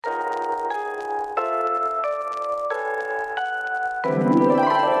Welcome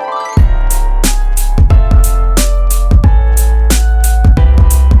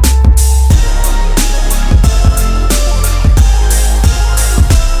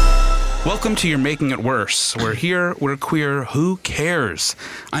to You're Making It Worse. We're here, we're queer, who cares?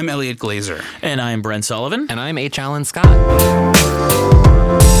 I'm Elliot Glazer. And I'm Brent Sullivan. And I'm H. Alan Scott.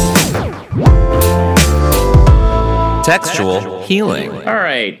 Textual healing. All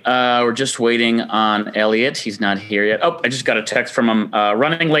right, we're just waiting on Elliot. He's not here yet. Oh, I just got a text from him.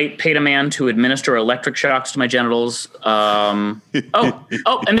 Running late, paid a man to administer electric shocks to my genitals. And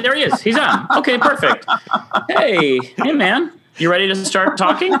there he is. He's on. Okay, perfect. Hey, man. You ready to start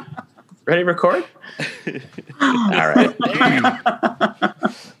talking? Ready to record? All right.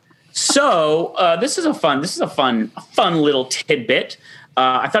 So this is a fun little tidbit.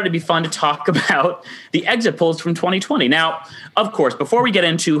 I thought it'd be fun to talk about the exit polls from 2020. Now, of course, before we get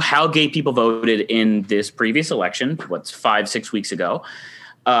into how gay people voted in this previous election, 5-6 weeks ago,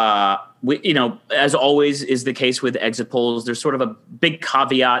 as always is the case with exit polls, there's sort of a big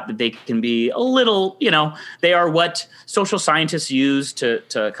caveat that they can be a little, they are what social scientists use to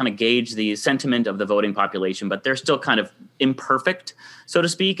kind of gauge the sentiment of the voting population, but they're still kind of imperfect, so to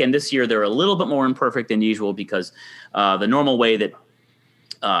speak. And this year they're a little bit more imperfect than usual because the normal way that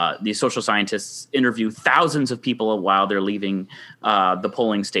these social scientists interview thousands of people while they're leaving the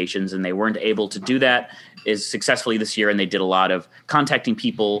polling stations, and they weren't able to do that is successfully this year. And they did a lot of contacting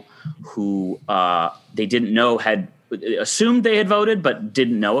people who they didn't know had assumed they had voted, but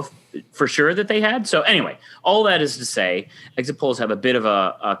didn't know for sure that they had. So anyway, all that is to say, exit polls have a bit of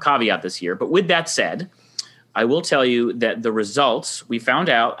a caveat this year. But with that said, I will tell you that the results, we found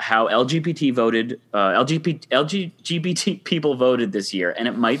out how LGBT people voted this year, and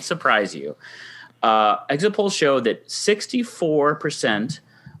it might surprise you. Exit polls show that 64%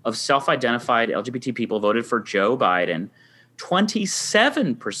 of self-identified LGBT people voted for Joe Biden,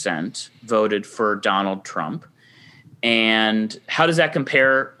 27% voted for Donald Trump. And how does that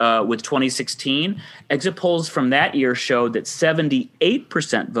compare with 2016? Exit polls from that year showed that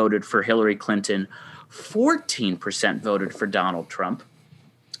 78% voted for Hillary Clinton, 14% voted for Donald Trump.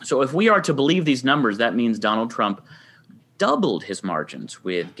 So if we are to believe these numbers, that means Donald Trump doubled his margins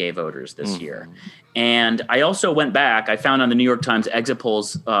with gay voters this year. And I also went back, I found on the New York Times exit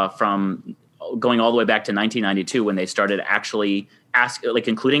polls from going all the way back to 1992 when they started actually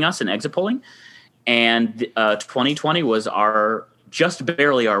including us in exit polling. And 2020 was just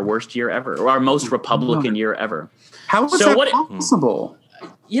barely our worst year ever, or our most Republican year ever. How is that possible?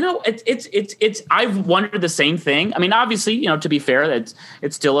 It's I've wondered the same thing. I mean, obviously, to be fair, it's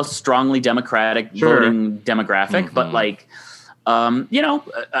still a strongly Democratic voting demographic, but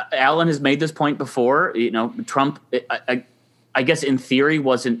Alan has made this point before. Trump, I guess in theory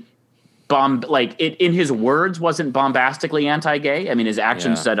wasn't in his words wasn't bombastically anti-gay. I mean, his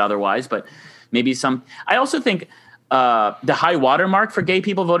actions said otherwise, but maybe some. I also think the high watermark for gay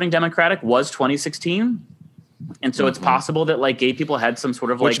people voting Democratic was 2016. And so it's possible that gay people had some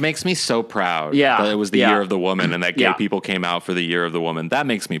sort of which makes me so proud. Yeah, that it was the year of the woman, and that gay people came out for the year of the woman. That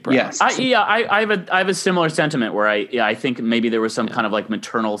makes me proud. Yes, I have a similar sentiment where I think maybe there was some kind of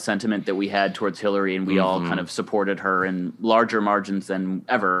maternal sentiment that we had towards Hillary, and we all kind of supported her in larger margins than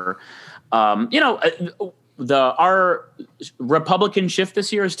ever. Our Republican shift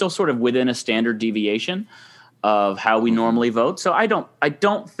this year is still sort of within a standard deviation of how we normally vote. So I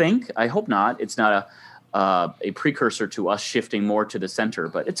hope not. It's not a precursor to us shifting more to the center,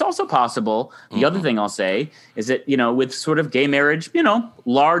 but it's also possible. The other thing I'll say is that, with sort of gay marriage,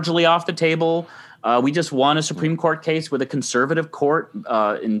 largely off the table, we just won a Supreme Court case with a conservative court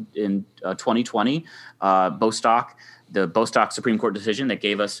in 2020, Bostock, the Bostock Supreme Court decision that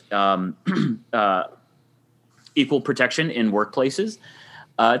gave us equal protection in workplaces.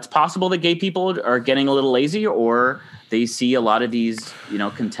 It's possible that gay people are getting a little lazy, or they see a lot of these,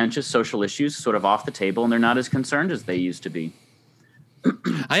 contentious social issues sort of off the table, and they're not as concerned as they used to be.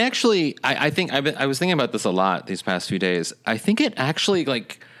 I think I was thinking about this a lot these past few days. I think it actually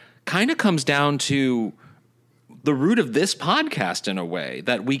kind of comes down to the root of this podcast in a way,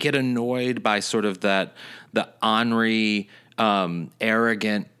 that we get annoyed by sort of the ornery,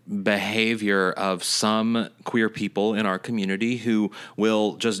 arrogant behavior of some queer people in our community who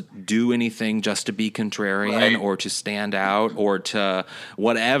will just do anything just to be contrarian or to stand out or to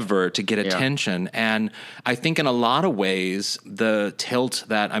whatever to get attention. And I think in a lot of ways, the tilt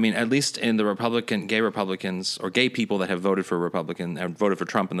that, at least in the gay Republicans or gay people that have voted for Republican and voted for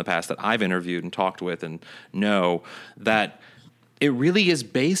Trump in the past that I've interviewed and talked with and know, that it really is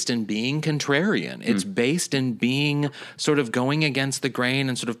based in being contrarian. It's based in being sort of going against the grain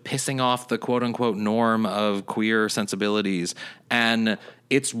and sort of pissing off the quote unquote norm of queer sensibilities. And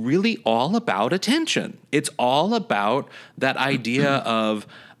it's really all about attention. It's all about that idea of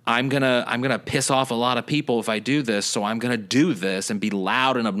I'm gonna piss off a lot of people if I do this, so I'm gonna do this and be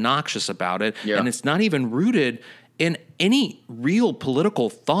loud and obnoxious about it. Yeah. And it's not even rooted in any real political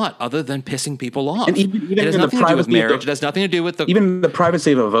thought other than pissing people off. And even it has nothing to do with marriage. It has nothing to do with even the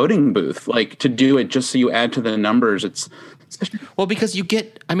privacy of a voting booth. Like, to do it just so you add to the numbers, it's well, because you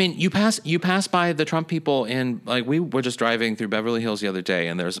pass by the Trump people in, like, we were just driving through Beverly Hills the other day,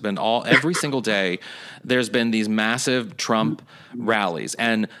 and there's been every single day there's been these massive Trump rallies.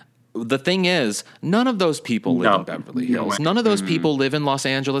 And the thing is, none of those people live in Beverly Hills. None of those people live in Los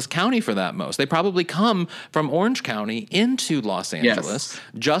Angeles County for that most. They probably come from Orange County into Los Angeles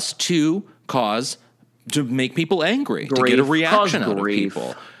just to make people angry, to get a reaction out of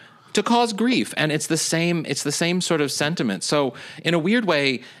people, to cause grief. And it's the same sort of sentiment. So in a weird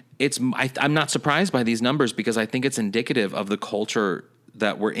way, I'm not surprised by these numbers, because I think it's indicative of the culture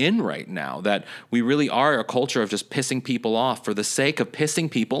that we're in right now, that we really are a culture of just pissing people off for the sake of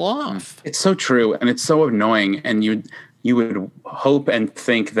pissing people off. It's so true, and it's so annoying. And you would hope and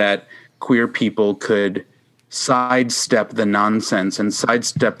think that queer people could sidestep the nonsense and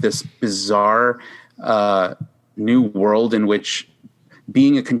sidestep this bizarre new world in which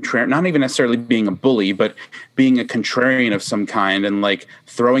being a contrarian, not even necessarily being a bully, but being a contrarian of some kind, and like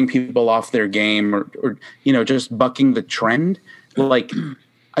throwing people off their game, or just bucking the trend. Like,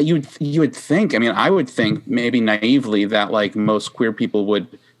 you would think, I mean, I would think maybe naively that like most queer people would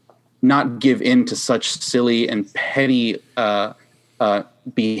not give in to such silly and petty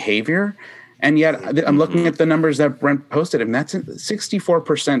behavior. And yet I'm looking at the numbers that Brent posted, and that's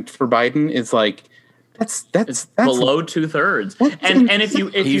 64% for Biden is like, that's below 2/3. And if he's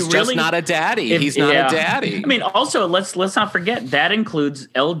you just really not a daddy. He's not a daddy. I mean, also let's not forget that includes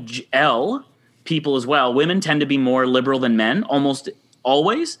LGL people as well. Women tend to be more liberal than men almost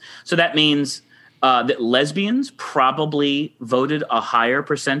always. So that means that lesbians probably voted a higher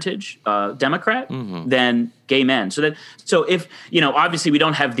percentage Democrat than gay men. So if, obviously we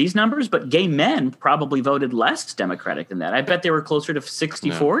don't have these numbers, but gay men probably voted less Democratic than that. I bet they were closer to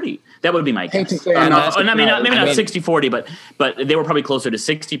 60-40. That would be my guess. Maybe not 60-40, but they were probably closer to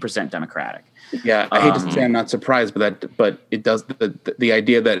 60% Democratic. Yeah, I hate to say I'm not surprised, but it does. The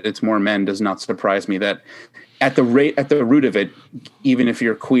idea that it's more men does not surprise me. That at the root of it, even if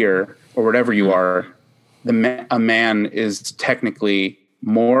you're queer or whatever you are, a man is technically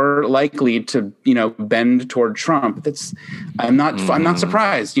more likely to bend toward Trump. I'm not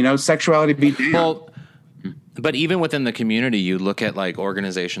surprised. Sexuality be damned. Well, but even within the community, you look at like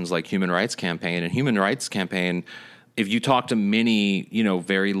organizations like Human Rights Campaign, and Human Rights Campaign, if you talk to many,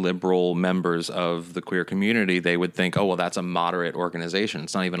 very liberal members of the queer community, they would think, oh, well, that's a moderate organization.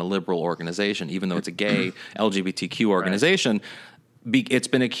 It's not even a liberal organization, even though it's a gay LGBTQ organization. Right. It's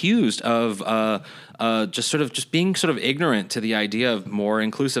been accused of just being sort of ignorant to the idea of more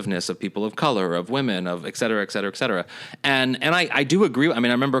inclusiveness of people of color, of women, of et cetera, et cetera, et cetera. And I do agree. I mean,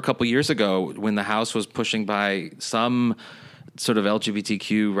 I remember a couple years ago when the House was pushing by some sort of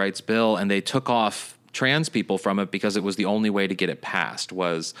LGBTQ rights bill, and they took off trans people from it because it was the only way to get it passed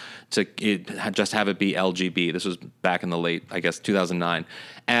was to just have it be LGB. This was back in the late, I guess, 2009.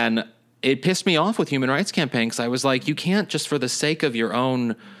 And it pissed me off with Human Rights Campaign, because I was like, you can't just for the sake of your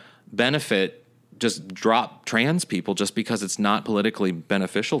own benefit just drop trans people just because it's not politically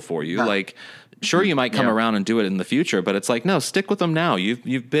beneficial for you. Like, sure, you might come around and do it in the future, but it's like, no, stick with them now.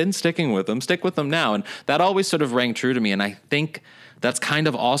 You've been sticking with them. Stick with them now. And that always sort of rang true to me. And I think that's kind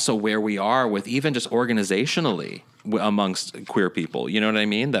of also where we are with even just organizationally amongst queer people. You know what I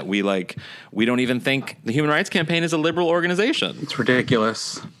mean? That we don't even think the Human Rights Campaign is a liberal organization. It's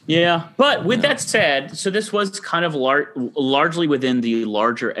ridiculous. Yeah. But with that said, so this was kind of largely within the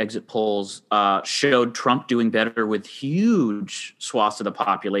larger exit polls, showed Trump doing better with huge swaths of the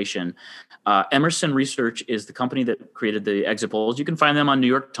population. Emerson Research is the company that created the exit polls. You can find them on New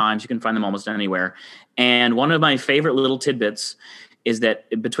York Times. You can find them almost anywhere. And one of my favorite little tidbits is that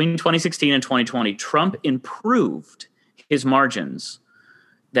between 2016 and 2020, Trump improved his margins.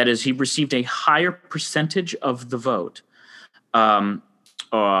 That is, he received a higher percentage of the vote, I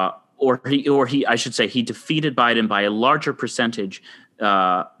should say, he defeated Biden by a larger percentage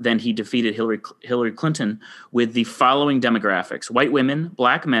than he defeated Hillary Clinton with the following demographics: white women,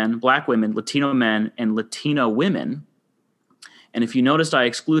 black men, black women, Latino men, and Latino women. And if you noticed, I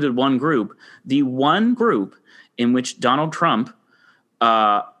excluded one group. The one group in which Donald Trump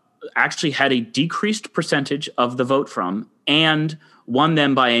actually had a decreased percentage of the vote from and won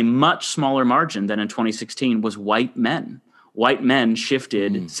them by a much smaller margin than in 2016 was white men. White men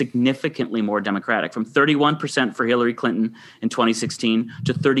shifted significantly more Democratic, from 31% for Hillary Clinton in 2016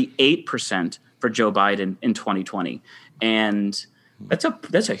 to 38% for Joe Biden in 2020. And that's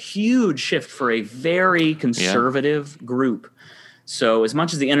a huge shift for a very conservative group. So as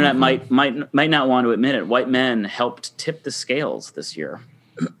much as the internet might not want to admit it, white men helped tip the scales this year.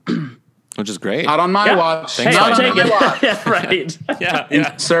 Which is great. Not on my watch. Hey, I'll take it. Yeah, right. Yeah.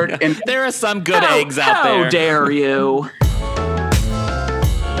 Insert in. There are some good eggs out there. How dare you?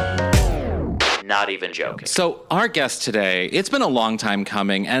 Not even joking. So our guest today, it's been a long time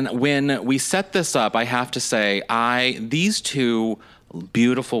coming, and when we set this up, I have to say, these two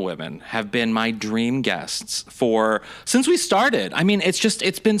beautiful women have been my dream guests since we started. I mean,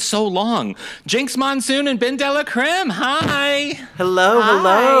 it's been so long. Jinx Monsoon and Ben Della Creme, hi.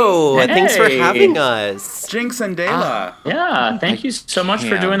 Hello. Hey. Thanks for having us. Jinx and Dela. Yeah, thank you so much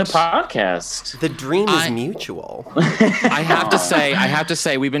for doing the podcast. The dream is mutual. I have to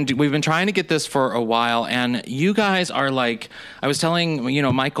say, we've been trying to get this for a while, and you guys are like, I was telling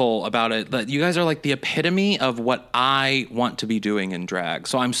Michael about it, that you guys are like the epitome of what I want to be doing in drag.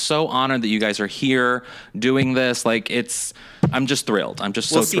 So I'm so honored that you guys are here doing this. Like, I'm just thrilled. I'm just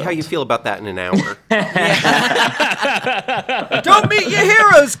so We'll see thrilled. how you feel about that in an hour. Don't meet your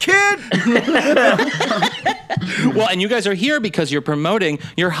heroes, kid! Well, and you guys are here because you're promoting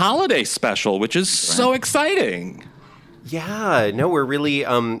your holiday special, which is so exciting. Yeah, no, we're really,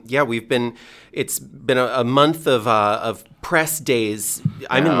 it's been a month of press days.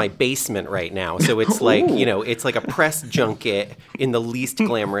 I'm in my basement right now, so it's like, it's like a press junket in the least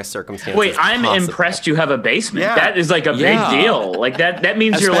glamorous circumstances. Wait, I'm possible. impressed you have a basement. Yeah. That is like a big deal. Like that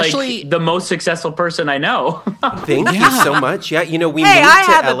means Especially- you're like the most successful person I know. Thank you so much. Yeah, we moved I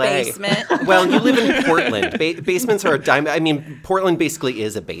to have LA. a basement. Well, you live in Portland. Basements are a dime. I mean, Portland basically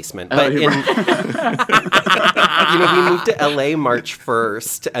is a basement. But we moved to LA March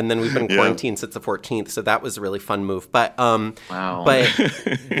 1st, and then we've been quarantined since the 14th. So that was a really fun move. But Wow. But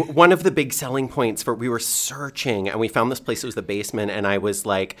one of the big selling points we were searching, and we found this place. It was the basement, and I was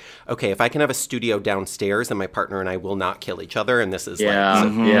like, okay, if I can have a studio downstairs, then my partner and I will not kill each other. And this is this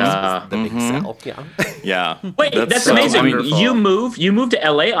was the big sell. Yeah. Yeah. Wait, that's so amazing. wonderful. You moved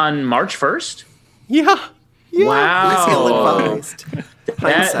to LA on March 1st? Yeah. Wow. It's ill-advised.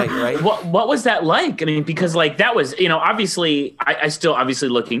 Hindsight, right? What was that like? I mean, because like that was, obviously, I still obviously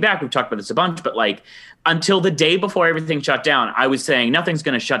looking back, we've talked about this a bunch, but like until the day before everything shut down, I was saying nothing's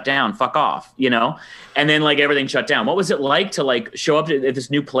going to shut down. Fuck off, And then like everything shut down. What was it like to like show up at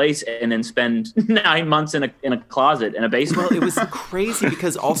this new place and then spend 9 months in a closet in a basement? Well, it was crazy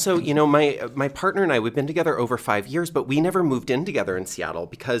because also, my partner and I, we've been together over 5 years, but we never moved in together in Seattle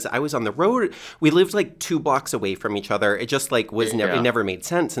because I was on the road. We lived like 2 blocks away from each other. It just like was never, it never made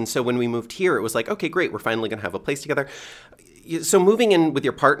sense. And so when we moved here, it was like, okay, great. We're finally going to have a place together. So moving in with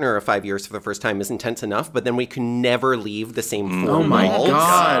your partner of 5 years for the first time is intense enough, but then we can never leave the same 4 Oh my walls.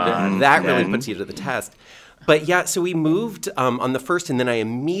 God. That really puts you to the test. But yeah, so we moved on the 1st, and then I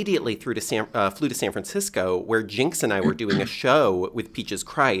immediately flew to San Francisco, where Jinx and I were doing a show with Peaches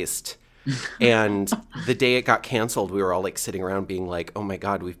Christ. And the day it got canceled, we were all like sitting around being like, oh my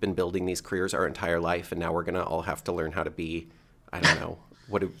God, we've been building these careers our entire life, and now we're going to all have to learn how to be, I don't know.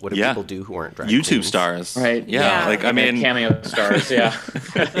 What do people do who aren't drag YouTube queens? stars. Right. Yeah. Like, I mean, cameo stars. Yeah.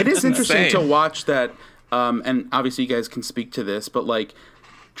 It is interesting insane. to watch that, and obviously you guys can speak to this, but like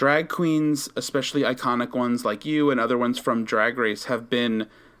drag queens, especially iconic ones like you and other ones from Drag Race, have been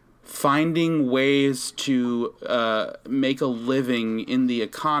finding ways to make a living in the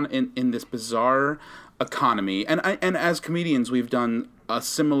in this bizarre economy. And as comedians, we've done a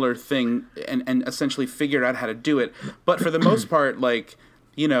similar thing and essentially figured out how to do it. But for the most part, like,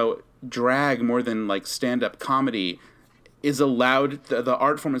 drag more than like stand-up comedy is allowed, the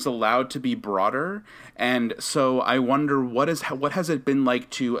art form is allowed to be broader. And so I wonder what has it been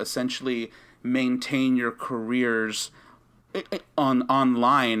like to essentially maintain your careers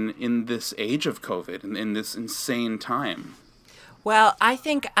online in this age of COVID and in this insane time? Well, I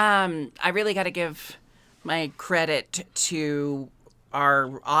think I really got to give my credit to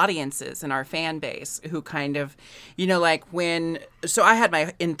our audiences and our fan base who kind of, like so I had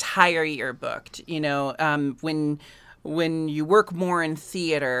my entire year booked, when you work more in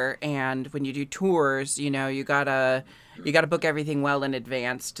theater and when you do tours, you gotta book everything well in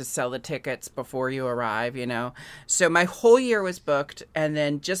advance to sell the tickets before you arrive, So my whole year was booked, and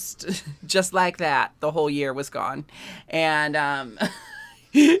then just like that, the whole year was gone. And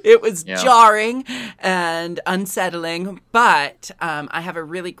it was Yeah. jarring and unsettling, but I have a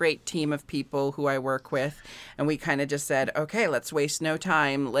really great team of people who I work with, and we kind of just said, okay, let's waste no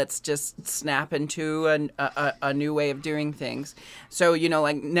time. Let's just snap into a new way of doing things. So,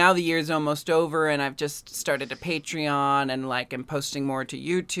 like now the year's almost over, and I've just started a Patreon, and like I'm posting more to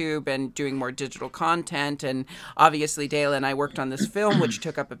YouTube and doing more digital content. And obviously, Dale and I worked on this film, which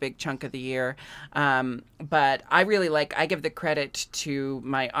took up a big chunk of the year. But I really I give the credit to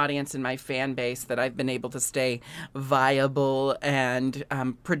my audience and my fan base that I've been able to stay viable and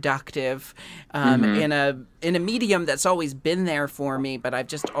productive in a medium that's always been there for me, but I've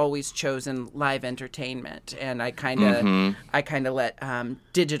just always chosen live entertainment, and I kind of let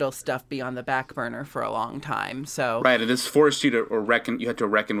digital stuff be on the back burner for a long time. So Right, it has forced you to you had to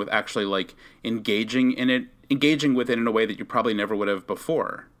reckon with actually like engaging with it in a way that you probably never would have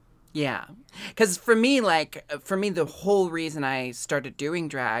before. yeah, because for me, the whole reason I started doing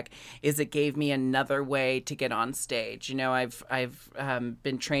drag is it gave me another way to get on stage. I've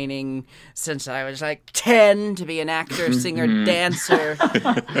been training since I was like 10 to be an actor, singer, dancer,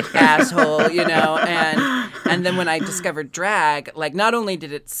 asshole. And then when I discovered drag, like not only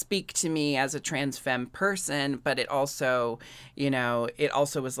did it speak to me as a trans femme person, but it also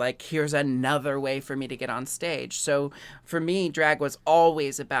was like, here's another way for me to get on stage. So for me, drag was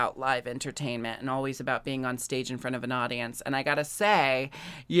always about live entertainment and always about being on stage in front of an audience. And I gotta say,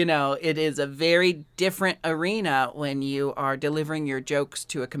 it is a very different arena when you are delivering your jokes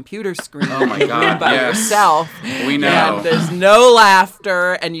to a computer screen by yourself. We know. And there's no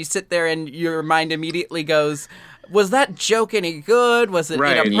laughter, and you sit there and your mind immediately goes, was that joke any good? Was it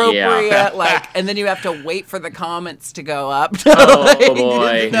inappropriate? Yeah. And then you have to wait for the comments to go up. Oh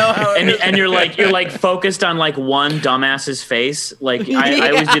boy! And you're like focused on like one dumbass's face. Like I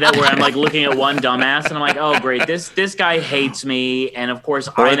always do that where I'm like looking at one dumbass and I'm like, oh great, this guy hates me, and of course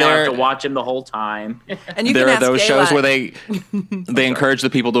I now have to watch him the whole time. And you there can are those ask shows Gayla. where they encourage the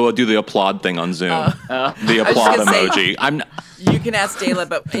people to do the applaud thing on Zoom. The applaud gonna say- emoji. You can ask Dayla,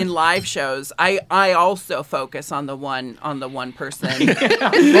 but in live shows, I also focus on the one person.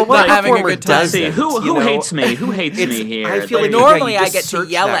 Well, what having a performer good time. does See it, who hates me? Who hates me here? I feel like Normally, you I just get to search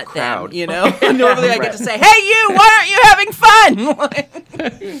yell that at crowd. them. Normally, I get to say, "Hey, you! Why aren't you having fun?"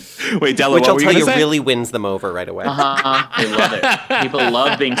 Wait, Della, Which what I'll were you tell gonna you say? really wins them over right away. They love it. People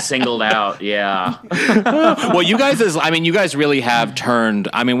love being singled out. Yeah. Well, you guys really have turned.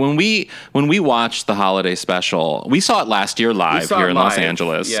 I mean, when we watched the holiday special, we saw it last year live saw here it in Los live,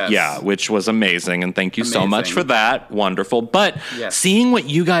 Angeles. yes. Yeah, which was amazing, and thank you so much Amazing. for that. Wonderful. But Yes. seeing what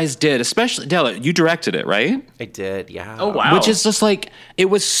you guys did, especially Della, you directed it, right? I did, yeah. Oh wow. Which is just like, it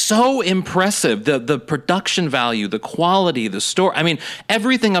was so impressive. The production value, the quality, the story. I mean,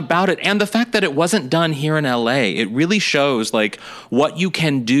 everything about it, and the fact that it wasn't done here in LA. It really shows like what you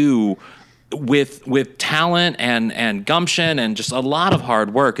can do with talent and gumption and just a lot of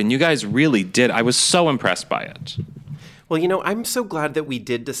hard work. And you guys really did. I was so impressed by it. Well, I'm so glad that we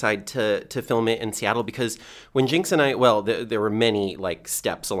did decide to film it in Seattle, because when Jinx and I, there were many like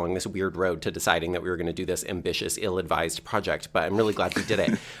steps along this weird road to deciding that we were going to do this ambitious, ill-advised project, but I'm really glad we did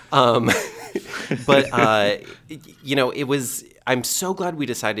it. I'm so glad we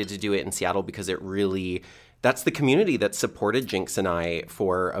decided to do it in Seattle, because that's the community that supported Jinx and I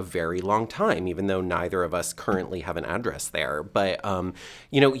for a very long time, even though neither of us currently have an address there. But,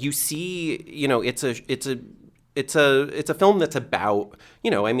 you see, it's a film that's about,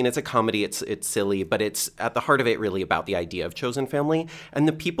 it's a comedy, it's silly, but it's at the heart of it really about the idea of chosen family. And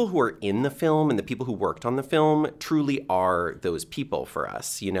the people who are in the film and the people who worked on the film truly are those people for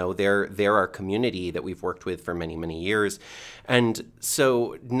us. They're our community that we've worked with for many, many years. And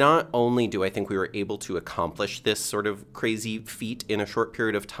so not only do I think we were able to accomplish this sort of crazy feat in a short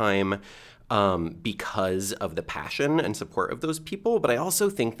period of time, because of the passion and support of those people, but I also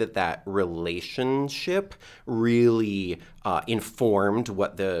think that relationship really informed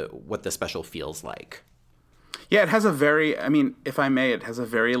what the special feels like. Yeah, it has a very, if I may, it has a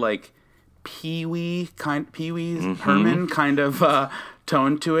very like Pee-wee Herman kind of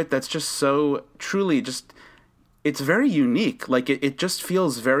tone to it that's just so truly just, it's very unique. Like it just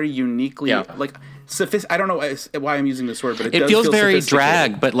feels very uniquely like I don't know why I'm using this word, but it does feels feel very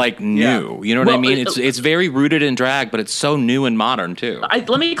sophisticated. drag, but like new. Yeah. You know what I mean? It's very rooted in drag, but it's so new and modern too.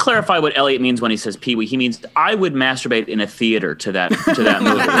 Let me clarify what Elliot means when he says Pee-wee. He means I would masturbate in a theater to that movie.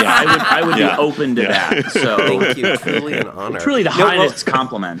 I would be open to that. So Thank you, truly an honor. truly the highest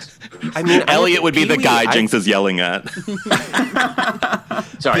compliment. Elliot would be the guy Jinx is yelling at.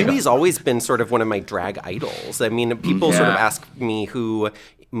 Sorry. Pee-wee's always been sort of one of my drag idols. People sort of ask me who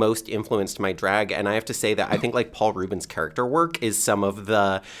most influenced my drag. And I have to say that I think like Paul Rubens' character work is some of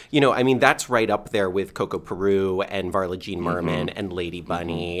the, I mean, that's right up there with Coco Peru and Varla Jean Merman and Lady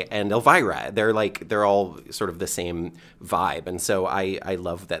Bunny and Elvira. They're all sort of the same vibe. And so I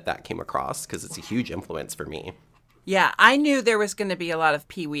love that came across because it's a huge influence for me. Yeah, I knew there was going to be a lot of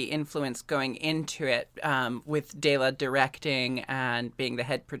Pee-wee influence going into it with Dela directing and being the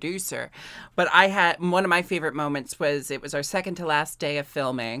head producer. But I had one of my favorite moments was it was our second to last day of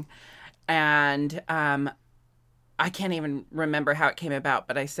filming. And I can't even remember how it came about,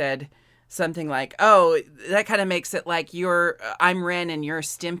 but I said something like, "Oh, that kind of makes it like I'm Ren and you're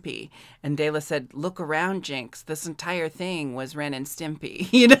Stimpy." And Dela said, "Look around, Jinx. This entire thing was Ren and Stimpy."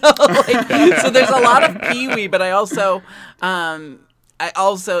 So there's a lot of Pee-wee, but I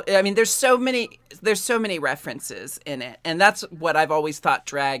mean, there's so many references in it, and that's what I've always thought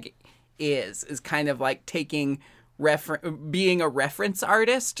drag is kind of like taking being a reference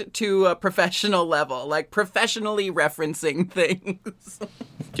artist to a professional level, like professionally referencing things.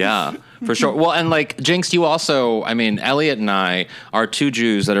 Yeah, for sure. Well, and like Jinx, you also, I mean, Elliot and I are two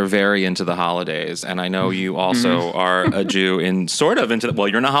Jews that are very into the holidays. And I know you also are a Jew you're in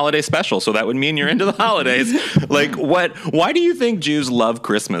a holiday special. So that would mean you're into the holidays. Why do you think Jews love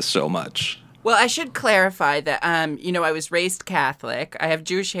Christmas so much? Well, I should clarify that, I was raised Catholic. I have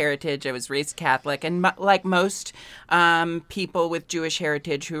Jewish heritage. I was raised Catholic. And like most people with Jewish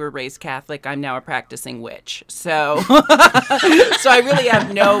heritage who were raised Catholic, I'm now a practicing witch. So I really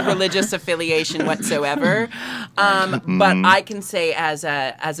have no religious affiliation whatsoever. But I can say as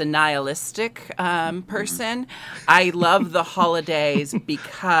a nihilistic person, I love the holidays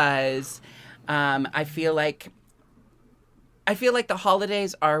because I feel like the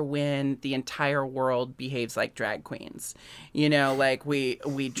holidays are when the entire world behaves like drag queens. Like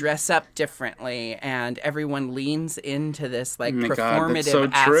we dress up differently and everyone leans into this like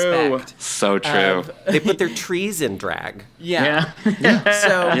performative aspect. So true. They put their trees in drag. Yeah.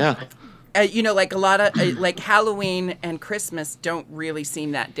 So Yeah. Like a lot of like Halloween and Christmas don't really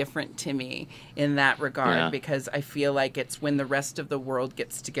seem that different to me in that regard because I feel like it's when the rest of the world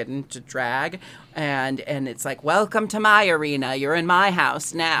gets to get into drag and it's like, welcome to my arena. You're in my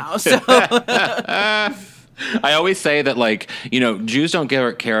house now. So I always say that, like, Jews don't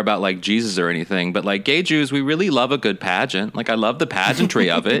care about, like, Jesus or anything, but, like, gay Jews, we really love a good pageant. Like, I love the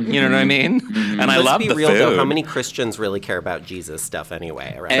pageantry of it, you know what I mean? And I love the food. Let's be real, though, how many Christians really care about Jesus stuff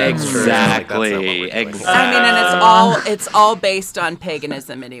anyway, right? Exactly. I mean, and it's all based on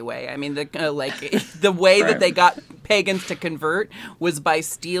paganism anyway. I mean, the way that they got pagans to convert was by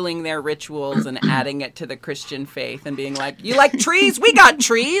stealing their rituals and adding it to the Christian faith and being like, you like trees? We got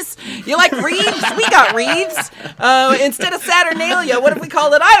trees. You like wreaths? We got wreaths. Instead of Saturnalia, what if we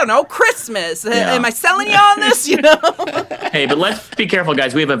call it, I don't know, Christmas? Am I selling you on this, Hey, but let's be careful,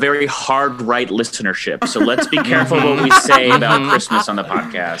 guys. We have a very hard right listenership, so let's be careful what we say about Christmas on the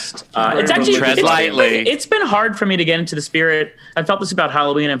podcast. It's actually tread lightly. It's been hard for me to get into the spirit. I felt this about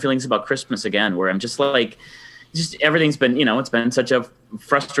Halloween. I'm feeling this about Christmas again, where I'm just like, everything's been, it's been such a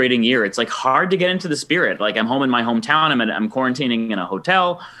frustrating year. It's like hard to get into the spirit. Like I'm home in my hometown. I'm quarantining in a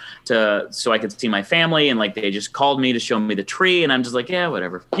hotel so I could see my family, and like they just called me to show me the tree, and I'm just like, yeah,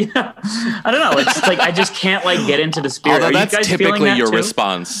 whatever. Yeah, I don't know. It's just like I just can't like get into the spirit. Although that's you guys typically that your too?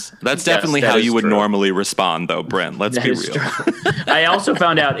 Response. That's definitely how you would normally respond, though, Brent. Let's be real. I also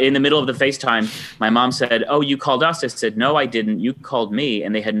found out in the middle of the FaceTime, my mom said, "Oh, you called us." I said, "No, I didn't. You called me,"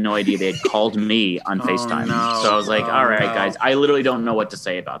 and they had no idea they had called me on FaceTime. No. So I was like, "All right, guys, I literally don't know what to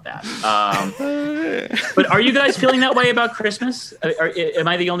say about that." But are you guys feeling that way about Christmas? Am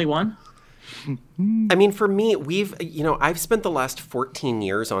I the only one? I mean, for me, I've spent the last 14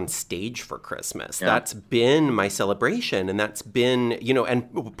 years on stage for Christmas. Yeah. That's been my celebration. And that's been,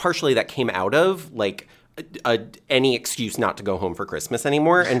 and partially that came out of like any excuse not to go home for Christmas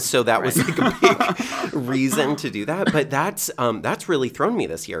anymore. And so that was like a big reason to do that. But that's really thrown me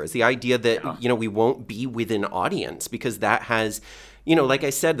this year is the idea that, we won't be with an audience because that has... like I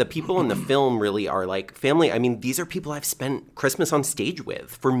said, the people in the film really are like family. I mean, these are people I've spent Christmas on stage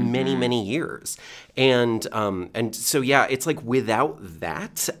with for many, many years. And so, yeah, it's like without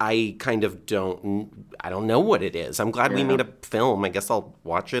that, I kind of I don't know what it is. I'm glad we made a film. I guess I'll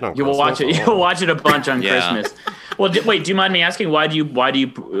watch it on Christmas. You'll watch it a bunch on Christmas. Well, wait, do you mind me asking, why do you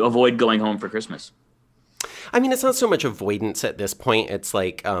avoid going home for Christmas? I mean, it's not so much avoidance at this point. It's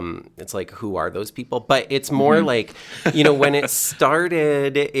like who are those people? But it's more like, when it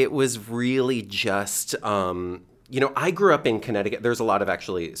started, it was really just, I grew up in Connecticut. There's a lot of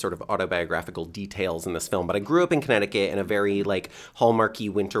actually sort of autobiographical details in this film, but I grew up in Connecticut in a very like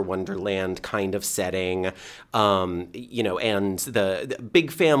Hallmarky winter wonderland kind of setting. And the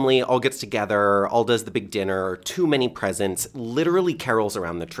big family all gets together, all does the big dinner, too many presents, literally carols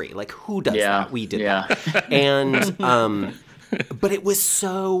around the tree. Like, who does that? We did that. And but it was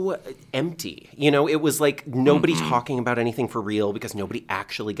so empty. It was like nobody talking about anything for real because nobody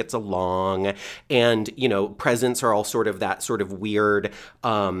actually gets along. And, presents are all sort of that sort of weird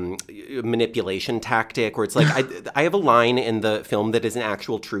manipulation tactic where it's like, I have a line in the film that is an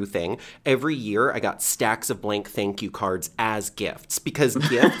actual true thing. Every year I got stacks of blank thank you cards as gifts because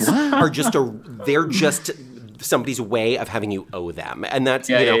gifts are they're just somebody's way of having you owe them. And that's,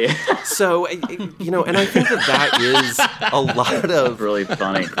 so, and I think that is a lot of... really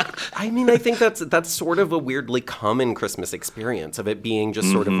funny. I mean, I think that's sort of a weirdly common Christmas experience of it being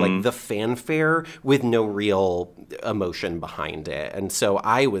just sort of like the fanfare with no real emotion behind it. And so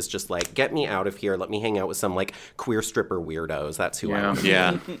I was just like, get me out of here. Let me hang out with some like queer stripper weirdos. That's who I am.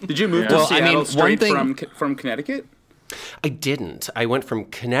 Yeah. Did you move to Seattle straight from Connecticut? I didn't. I went from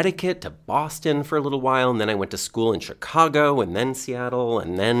Connecticut to Boston for a little while, and then I went to school in Chicago, and then Seattle,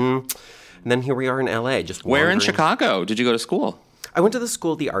 and then here we are in LA. Just where wandering. in Chicago did you go to school? I went to the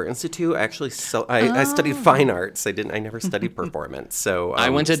school, the Art Institute. Actually, I studied fine arts. I never studied performance. So I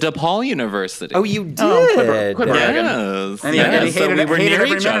went to DePaul University. Oh, you did? Quit Yes. And he hated every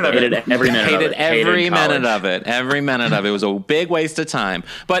minute of it. Hated every minute of it. Every minute of it. It was a big waste of time.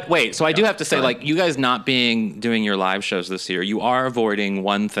 But wait, so I do have to say, like, you guys not doing your live shows this year, you are avoiding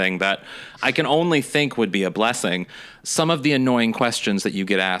one thing that I can only think would be a blessing. Some of the annoying questions that you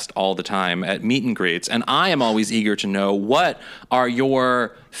get asked all the time at meet and greets. And I am always eager to know, what are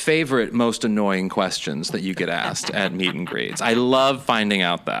your favorite, most annoying questions that you get asked at meet and greets? I love finding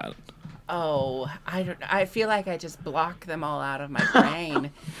out that. Oh, I feel like I just block them all out of my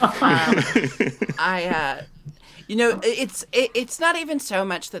brain. It's not even so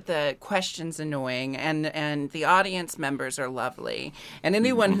much that the question's annoying, and the audience members are lovely, and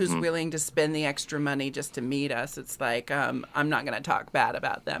anyone who's willing to spend the extra money just to meet us, it's like I'm not going to talk bad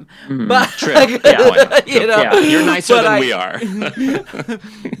about them. But True. you're nicer than we are.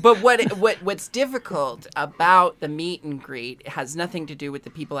 But what's difficult about the meet and greet has nothing to do with the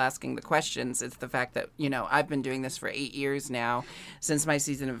people asking the questions. It's the fact that I've been doing this for 8 years now, since my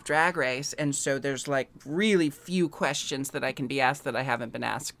season of Drag Race, and so there's like really few questions that I can be asked that I haven't been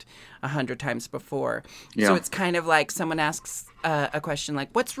asked 100 times before. Yeah. So it's kind of like someone asks a question like,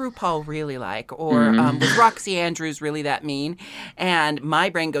 what's RuPaul really like? Or was Roxy Andrews really that mean? And my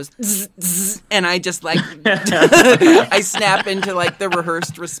brain goes, zzz, zzz, and I just like, I snap into like the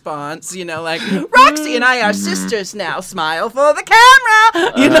rehearsed response, like, Roxy and I are sisters now, smile for the camera,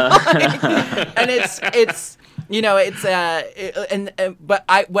 and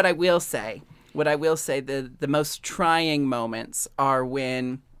what I will say, the most trying moments are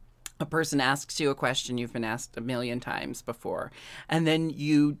when a person asks you a question you've been asked a million times before, and then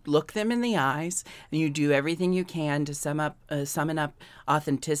you look them in the eyes and you do everything you can to summon up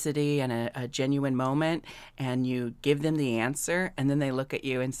authenticity and a genuine moment, and you give them the answer, and then they look at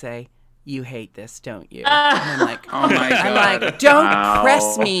you and say, "You hate this, don't you?" And I'm like, "Oh my God!" I'm like, "Don't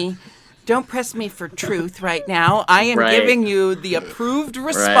press me." Don't press me for truth right now. I am giving you the approved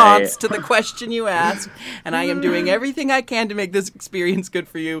response to the question you asked, and I am doing everything I can to make this experience good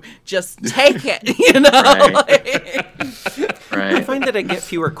for you. Just take it, Right. I find that I get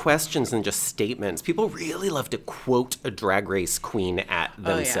fewer questions than just statements. People really love to quote a Drag Race queen at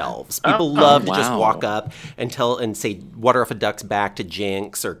themselves. People love to just walk up and say water off a duck's back to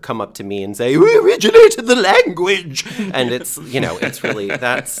Jinx, or come up to me and say, "We originated the language." And it's really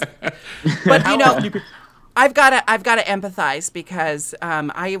that's. But I've got to empathize, because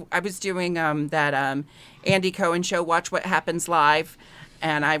I was doing that Andy Cohen show, Watch What Happens Live,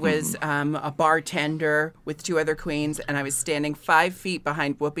 and I was a bartender with 2 other queens, and I was standing 5 feet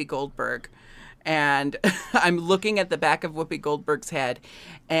behind Whoopi Goldberg, and I'm looking at the back of Whoopi Goldberg's head,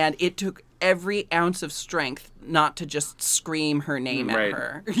 and it took every ounce of strength not to just scream her name at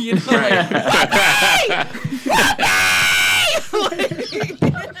her.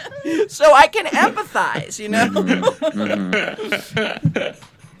 So I can empathize, I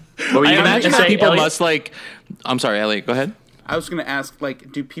imagine that people must like. I'm sorry, Elliot. Go ahead. I was going to ask,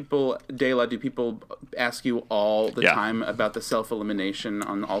 like, do people ask you all the time about the self-elimination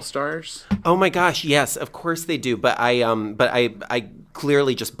on All Stars? Oh my gosh, yes, of course they do. But I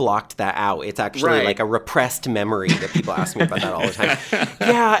clearly just blocked that out. It's actually like a repressed memory that people ask me about that all the time.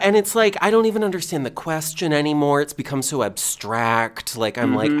 Yeah, and it's like, I don't even understand the question anymore. It's become so abstract. Like,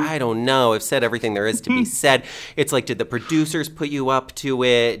 I'm like, I don't know. I've said everything there is to be said. It's like, did the producers put you up to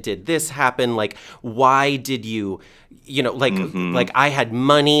it? Did this happen? Like, why did you... like I had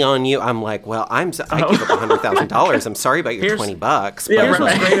money on you. I'm like, well, I gave up $100,000. I'm sorry about your $20. But here's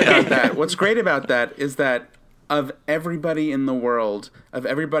what's great about that. What's great about that is that of everybody in the world, of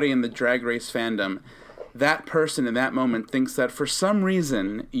everybody in the Drag Race fandom, that person in that moment thinks that for some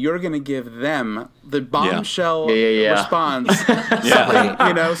reason you're going to give them the bombshell response.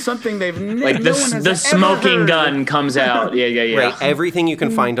 Something they've like the smoking gun comes out. Right. Everything you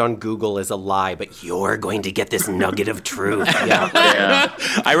can find on Google is a lie, but you're going to get this nugget of truth.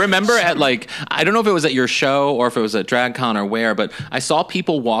 I remember at I don't know if it was at your show or if it was at DragCon or where, but I saw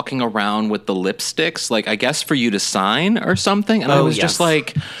people walking around with the lipsticks, I guess for you to sign or something, and I was just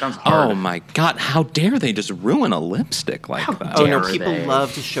like, oh my God, how dare they just ruin a lipstick like that? Oh no, people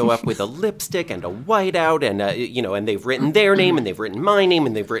love to show up with a lipstick and a whiteout, and and they've written their name, and they've written my name,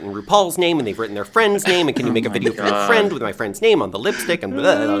 and they've written RuPaul's name, and they've written their friend's name, and can you make a video for your friend with my friend's name on the lipstick, and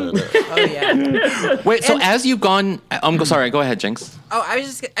blah, blah, blah. Oh yeah. Wait, so as you've gone, sorry, go ahead, Jinx. Oh,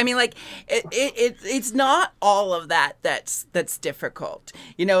 it's not all of that's difficult.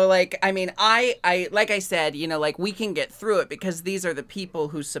 I like I said, we can get through it because these are the people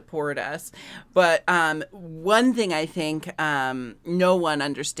who support us. But one thing I think no one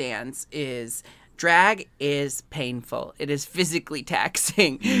understands is drag is painful. It is physically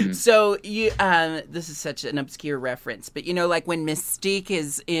taxing. Mm-hmm. So this is such an obscure reference, but when Mystique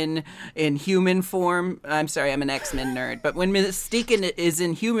is in human form, I'm sorry, I'm an X-Men nerd, but when Mystique is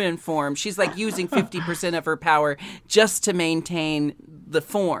in human form, she's using 50% of her power just to maintain the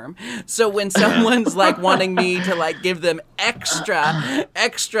form. So when someone's wanting me to give them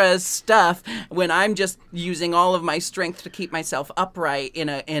extra stuff when I'm just using all of my strength to keep myself upright in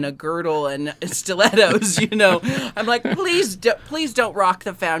a girdle and stilettos, I'm like, please don't rock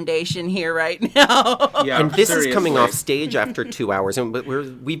the foundation here right now. Yeah, and this is coming off stage after 2 hours, and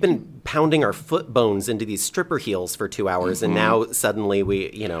we've been pounding our foot bones into these stripper heels for 2 hours, and now suddenly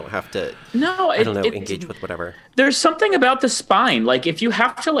we have to engage with whatever. There's something about the spine. If you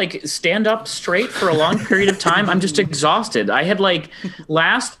have to stand up straight for a long period of time, I'm just exhausted. I had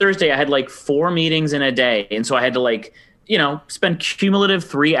last Thursday I had 4 meetings in a day, and so I had to spend cumulative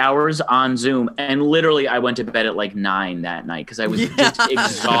 3 hours on Zoom, and literally I went to bed at 9 that night because I was just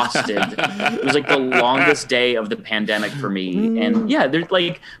exhausted. It was the longest day of the pandemic for me, and there's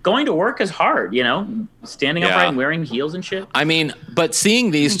going to work is hard, standing upright and wearing heels and shit. I mean, but seeing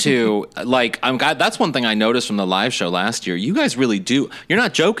these two, that's one thing I noticed from the live show last year. You guys really do. You're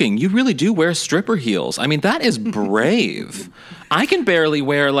not joking. You really do wear stripper heels. I mean, that is brave. I can barely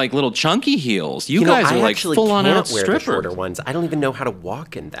wear little chunky heels. You guys are full on out strippers. The shorter ones. I don't even know how to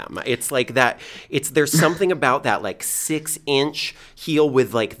walk in them. It's that. There's something about that 6-inch heel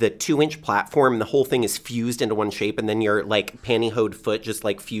with the 2-inch platform. The whole thing is fused into one shape, and then your pantyhose foot just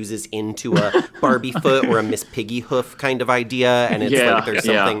fuses into a Barbie foot or a Miss Piggy hoof kind of idea, and it's there's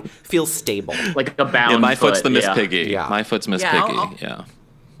something feels stable, like a bound. My foot, foot's the Miss Piggy. Yeah. My foot's Miss Piggy.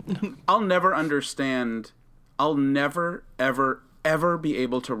 I'll never understand. I'll never, ever, ever be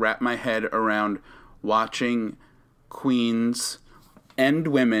able to wrap my head around watching queens and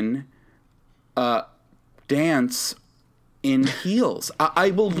women dance in heels.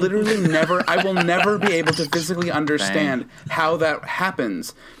 I will literally never be able to physically understand how that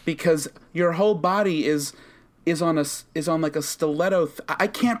happens, because your whole body is on a stiletto. I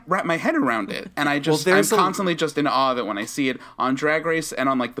can't wrap my head around it, and I'm constantly just in awe of it when I see it on Drag Race and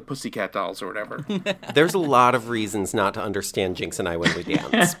on the Pussycat Dolls or whatever. There's a lot of reasons not to understand Jinx and I when we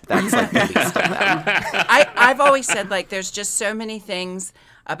dance. That's the least of them. I've always said there's just so many things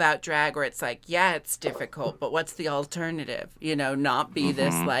about drag where it's it's difficult, but what's the alternative? Not be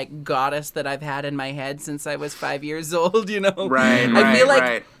this goddess that I've had in my head since I was 5 years old. Right. I feel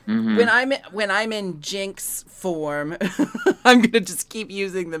right. when I'm in Jinx form, I'm gonna just keep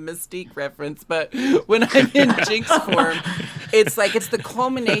using the Mystique reference, but when I'm in Jinx form, it's it's the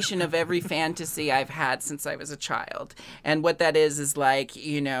culmination of every fantasy I've had since I was a child, and what that is it's Bette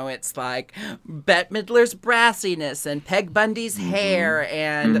Midler's brassiness and Peg Bundy's hair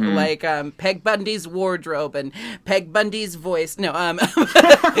and Peg Bundy's wardrobe and Peg Bundy's voice. No,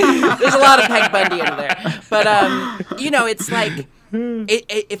 there's a lot of Peg Bundy in there, but it's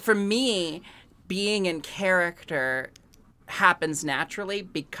it for me, being in character happens naturally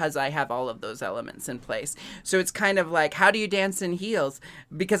because I have all of those elements in place. So it's kind of like, how do you dance in heels?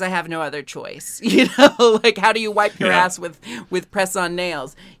 Because I have no other choice. You know, like, how do you wipe your ass with press-on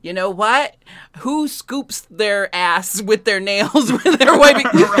nails? You know what? Who scoops their ass with their nails when they're wiping?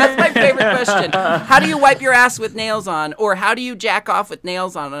 That's my favorite question. How do you wipe your ass with nails on? Or how do you jack off with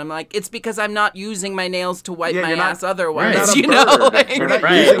nails on? And I'm like, it's because I'm not using my nails to wipe my ass otherwise. You know, like,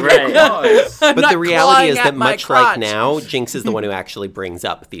 right. But the reality is that much like crotch. now, Jinx is the one who actually brings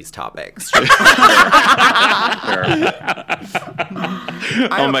up these topics.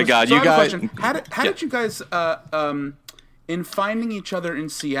 Oh my God, so you I have a guys! question. How did you guys, in finding each other in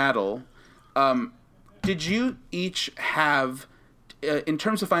Seattle, did you each have, in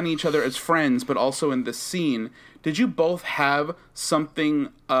terms of finding each other as friends, but also in the scene, did you both have something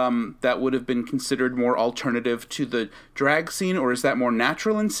that would have been considered more alternative to the drag scene, or is that more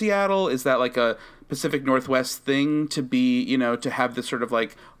natural in Seattle? Is that like a Pacific Northwest thing to be, you know, to have this sort of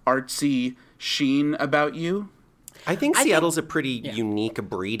like artsy sheen about you? I think Seattle's a pretty unique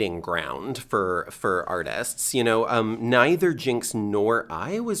breeding ground for artists. You know, neither Jinx nor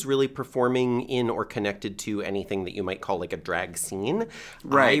I was really performing in or connected to anything that you might call like a drag scene.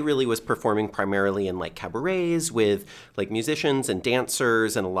 Right. I really was performing primarily in like cabarets with like musicians and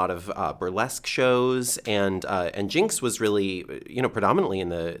dancers and a lot of burlesque shows. And Jinx was really, you know, predominantly in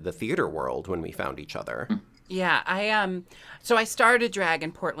the theater world when we found each other. Yeah, so I started drag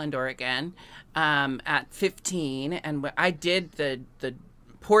in Portland, Oregon, at 15, and I did the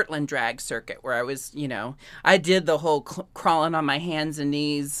Portland drag circuit where I was, you know, I did the whole crawling on my hands and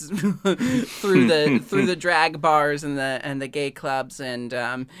knees through the drag bars and the gay clubs, and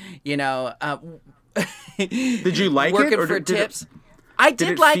you know, Did you like working it, or for did tips? it? I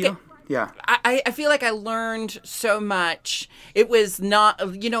did like feel, it. Yeah. I feel like I learned so much. It was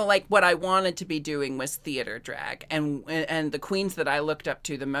not, you know, like what I wanted to be doing was theater drag. And the queens that I looked up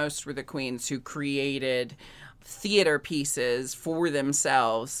to the most were the queens who created theater pieces for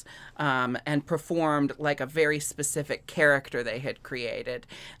themselves and performed like a very specific character they had created.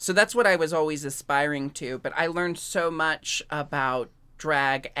 So that's what I was always aspiring to. But I learned so much about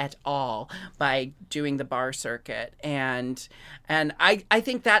drag at all by doing the bar circuit, and I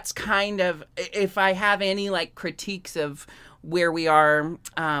think that's kind of, if I have any like critiques of where we are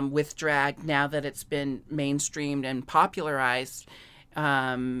with drag now that it's been mainstreamed and popularized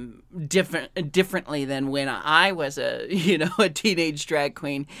differently than when I was a teenage drag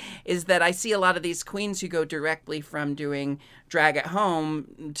queen, is that I see a lot of these queens who go directly from doing drag at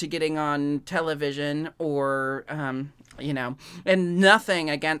home to getting on television, or and nothing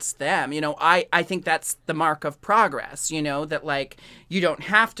against them. I think that's the mark of progress, that like you don't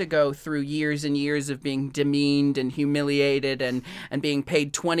have to go through years and years of being demeaned and humiliated and being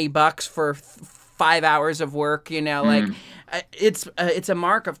paid $20 for 5 hours of work, like it's a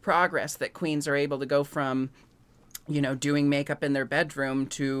mark of progress that queens are able to go from doing makeup in their bedroom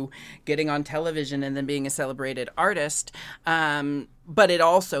to getting on television and then being a celebrated artist. But it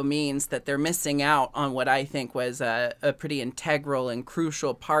also means that they're missing out on what I think was a pretty integral and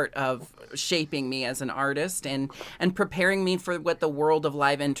crucial part of shaping me as an artist and preparing me for what the world of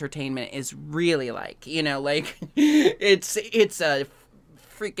live entertainment is really like. Like it's a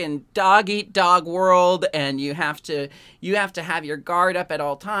freaking dog eat dog world, and you have to have your guard up at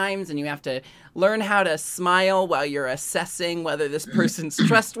all times, and you have to learn how to smile while you're assessing whether this person's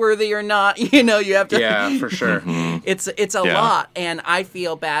trustworthy or not. You have to for sure. It's a lot, and I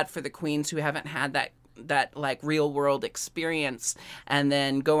feel bad for the queens who haven't had that like real world experience and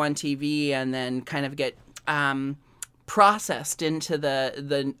then go on TV and then kind of get processed into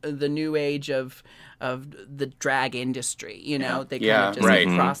the new age of the drag industry. They kind of just get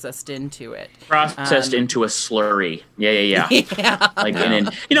processed into it. Processed into a slurry. Yeah. Like,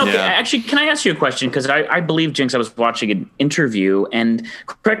 actually, can I ask you a question? Because I believe, Jinx, I was watching an interview, and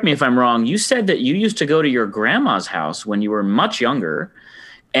correct me if I'm wrong, you said that you used to go to your grandma's house when you were much younger,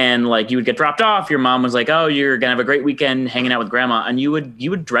 and like you would get dropped off. Your mom was like, "Oh, you're gonna have a great weekend hanging out with grandma," and you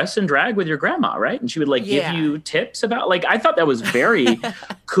would dress and drag with your grandma, right? And she would like give you tips about, like, I thought that was very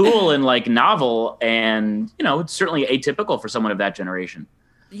cool and like novel, and it's certainly atypical for someone of that generation.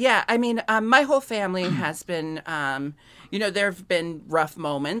 Yeah, I mean, my whole family has been, there have been rough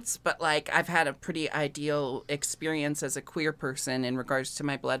moments, but like I've had a pretty ideal experience as a queer person in regards to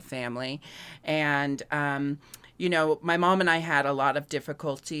my blood family, and my mom and I had a lot of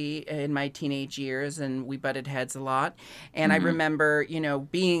difficulty in my teenage years, and we butted heads a lot. And I remember,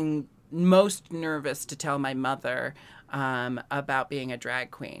 being most nervous to tell my mother about being a drag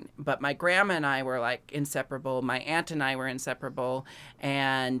queen. But my grandma and I were like inseparable. My aunt and I were inseparable,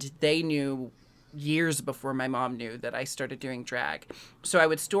 and they knew years before my mom knew that I started doing drag. So I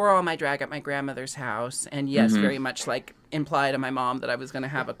would store all my drag at my grandmother's house. And yes, very much like implied to my mom that I was going to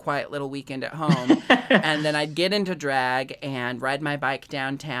have a quiet little weekend at home. And then I'd get into drag and ride my bike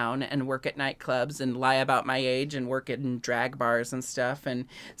downtown and work at nightclubs and lie about my age and work in drag bars and stuff. And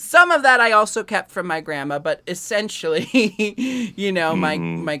some of that I also kept from my grandma, but essentially, you know,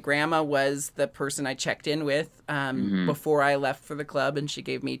 my grandma was the person I checked in with before I left for the club, and she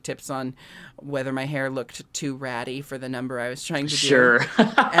gave me tips on whether my hair looked too ratty for the number I was trying to do. Sure.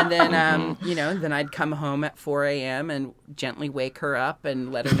 And then, you know, then I'd come home at 4 a.m. and gently wake her up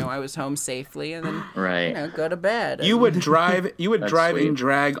and let her know I was home safely, and then, you know, go to bed. You would drive sweet. in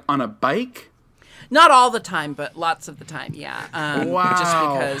drag on a bike? Not all the time, but lots of the time, yeah. Wow. Just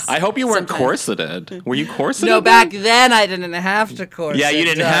because I hope you weren't sometimes- corseted. Were you corseted? No, back then I didn't have to corset. Yeah, you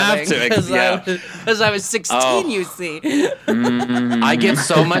didn't have to, Because I was 16, you see. I get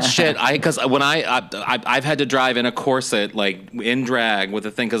so much shit. Because when I've had to drive in a corset, like in drag with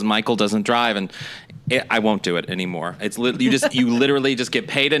a thing, because Michael doesn't drive, and I won't do it anymore. It's you literally just get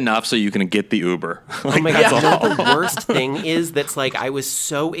paid enough so you can get the Uber. Like, Oh my that's God. all. The worst thing is that's like I was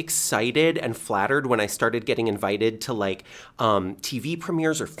so excited and flattered when I started getting invited to like TV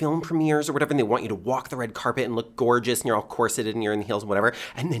premieres or film premieres or whatever, and they want you to walk the red carpet and look gorgeous and you're all corseted and you're in the heels and whatever,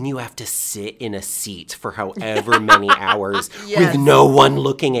 and then you have to sit in a seat for however many hours with no one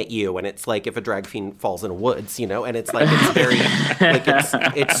looking at you, and it's like if a drag queen falls in a woods, you know, and it's like it's very like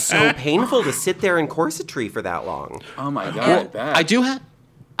it's so painful to sit there in corsetry for that long. Oh my God. I do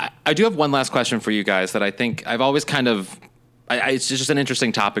have one last question for you guys that I think I've always kind of. It's just an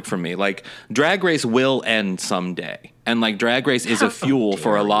interesting topic for me. Like, Drag Race will end someday, and like Drag Race is a fuel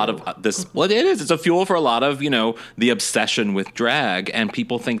for a lot of this. Well, it is. It's a fuel for a lot of, you know, the obsession with drag, and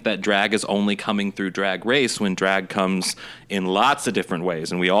people think that drag is only coming through Drag Race when drag comes in lots of different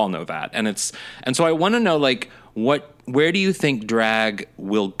ways, and we all know that. And so I want to know, like, where do you think drag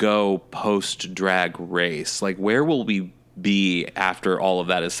will go post Drag Race? Like, where will we be after all of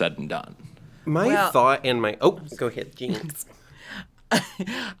that is said and done? My thought and my go ahead, Jinx.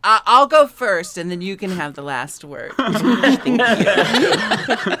 I'll go first, and then you can have the last word. I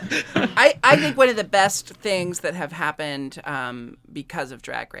think one of the best things that have happened because of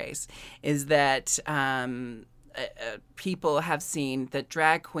Drag Race is that people have seen that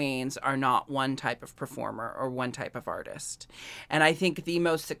drag queens are not one type of performer or one type of artist. And I think the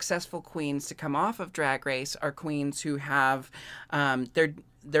most successful queens to come off of Drag Race are queens who have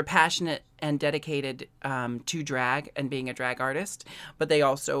they're passionate and dedicated to drag and being a drag artist, but they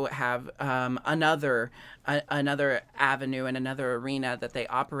also have another avenue and another arena that they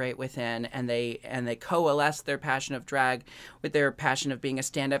operate within, and they coalesce their passion of drag with their passion of being a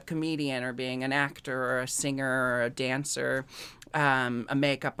stand-up comedian or being an actor or a singer or a dancer, a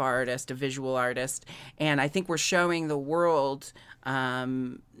makeup artist, a visual artist. And I think we're showing the world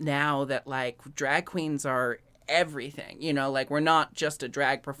now that like drag queens are everything, you know, like we're not just a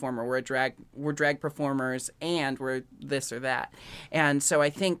drag performer, we're drag performers, and we're this or that. And so I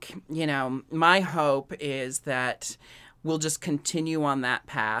think, you know, my hope is that we'll just continue on that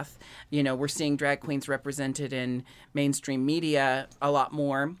path. You know, we're seeing drag queens represented in mainstream media a lot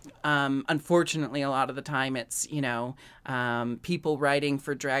more. Unfortunately, a lot of the time it's, you know, people writing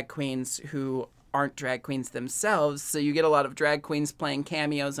for drag queens who aren't drag queens themselves. So you get a lot of drag queens playing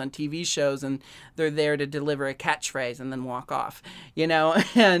cameos on TV shows, and they're there to deliver a catchphrase and then walk off, you know?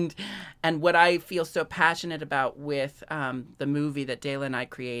 And what I feel so passionate about with the movie that Dayla and I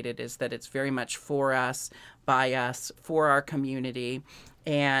created is that it's very much for us, by us, for our community.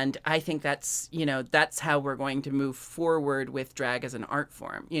 And I think that's, you know, that's how we're going to move forward with drag as an art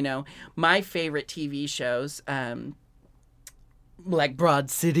form. You know, my favorite TV shows, like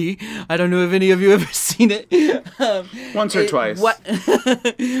Broad City. I don't know if any of you have ever seen it. Once or twice. What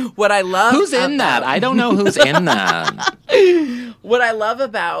I love. Who's in that? I don't know who's in that. What I love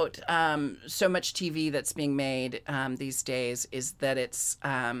about so much TV that's being made these days is that it's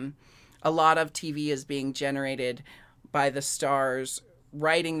a lot of TV is being generated by the stars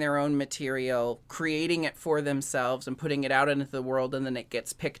writing their own material, creating it for themselves and putting it out into the world, and then it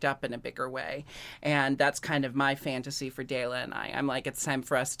gets picked up in a bigger way. And that's kind of my fantasy for Dayla and I. I'm like, it's time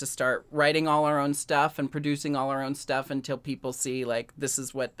for us to start writing all our own stuff and producing all our own stuff until people see, like, this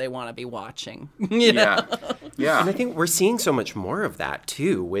is what they want to be watching. You know? Yeah. And I think we're seeing so much more of that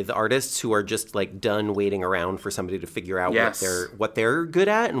too, with artists who are just like done waiting around for somebody to figure out what they're good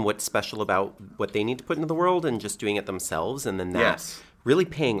at and what's special about what they need to put into the world, and just doing it themselves, and then that really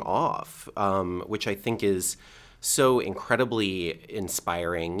paying off, which I think is so incredibly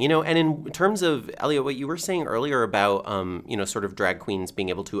inspiring, you know. And in terms of, Elliot, what you were saying earlier about, you know, sort of drag queens being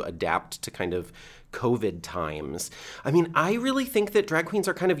able to adapt to kind of COVID times. I mean, I really think that drag queens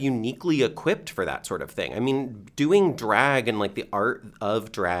are kind of uniquely equipped for that sort of thing. I mean, doing drag and like the art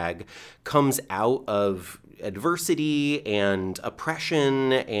of drag comes out of adversity and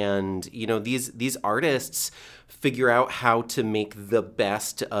oppression, and you know, these artists figure out how to make the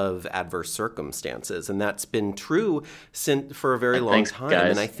best of adverse circumstances, and that's been true for a very long time. Guys.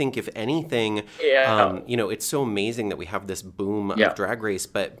 And I think, if anything, you know, it's so amazing that we have this boom of Drag Race.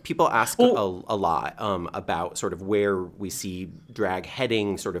 But people ask a lot about sort of where we see drag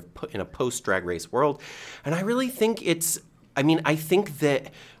heading, sort of in a post-Drag Race world, and I really think I think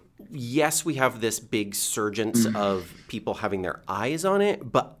that. Yes, we have this big surgence of people having their eyes on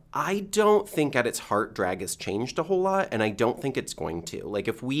it, but I don't think at its heart drag has changed a whole lot, and I don't think it's going to. Like,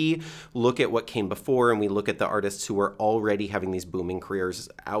 if we look at what came before and we look at the artists who are already having these booming careers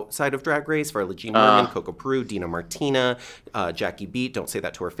outside of Drag Race, Viola Jean Merman, Coco Peru, Dina Martina, Jackie Beat, don't say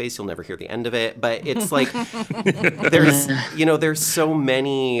that to her face, you'll never hear the end of it. But it's like, there's so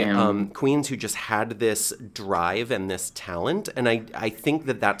many queens who just had this drive and this talent, and I think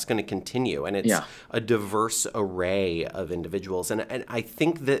that that's going to continue, and it's a diverse array of individuals, and I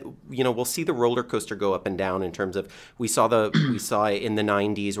think that, you know, we'll see the roller coaster go up and down in terms of we saw it in the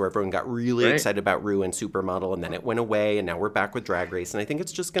 90s where everyone got really excited about Rue and Supermodel, and then it went away, and now we're back with Drag Race, and I think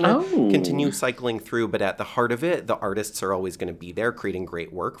it's just going to continue cycling through. But at the heart of it, the artists are always going to be there creating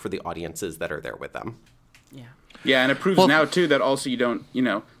great work for the audiences that are there with them. Yeah, and it proves now too that also you don't, you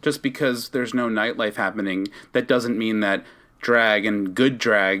know, just because there's no nightlife happening, that doesn't mean that drag and good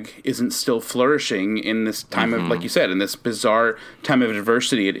drag isn't still flourishing in this time of, like you said, in this bizarre time of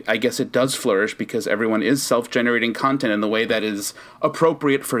adversity. I guess it does flourish because everyone is self-generating content in the way that is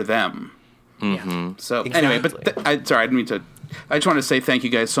appropriate for them. So anyway, but sorry, I didn't mean to. I just want to say thank you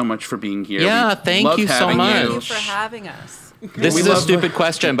guys so much for being here. Yeah, thank you so much. Thank you for having us. This is a stupid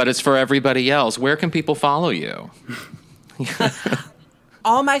question, but it's for everybody else. Where can people follow you?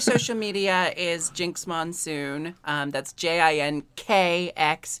 All my social media is Jinx Monsoon. That's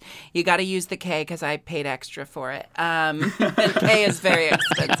JINKX. You got to use the K because I paid extra for it. And K is very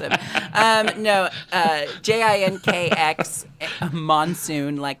expensive. JINKX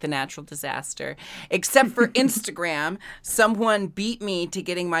Monsoon, like the natural disaster. Except for Instagram, someone beat me to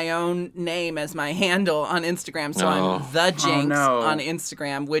getting my own name as my handle on Instagram. So I'm the Jinx on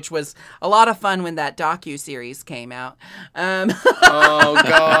Instagram, which was a lot of fun when that docu-series came out. Oh,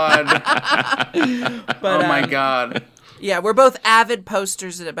 God. But, oh, my God. Yeah, we're both avid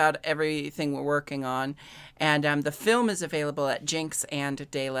posters about everything we're working on. And the film is available at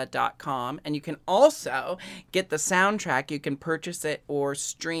jinxanddela.com. And you can also get the soundtrack. You can purchase it or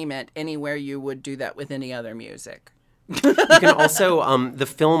stream it anywhere you would do that with any other music. You can also, the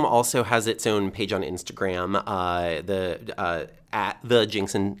film also has its own page on Instagram, at the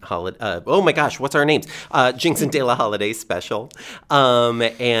Jinx and Holiday, oh my gosh, what's our names? Jinx and Dela Holiday Special.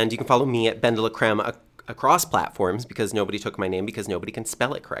 And you can follow me at Ben de la Creme across platforms because nobody took my name because nobody can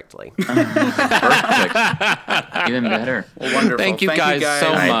spell it correctly. Perfect. Even better. Well, wonderful. Thank you guys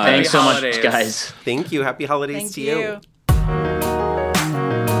so much. Thanks so much, guys. Thank you. Happy holidays to you.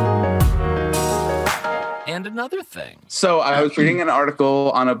 And another thing. So I was reading an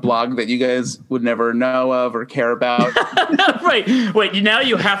article on a blog that you guys would never know of or care about. Right. Wait, now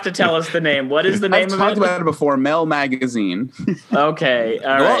you have to tell us the name. What is the name of it? I've talked about it before, Mel Magazine. Okay.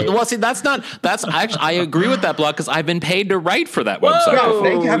 All right. Well, see, that's actually, I agree with that blog because I've been paid to write for that website. Whoa,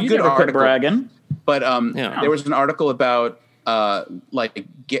 They have you good never quit articles. bragging. But there was an article about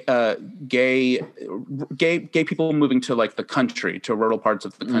gay people moving to like the country, to rural parts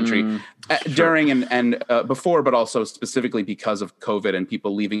of the country during and before, but also specifically because of COVID and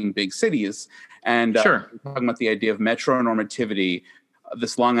people leaving big cities. And talking about the idea of metronormativity,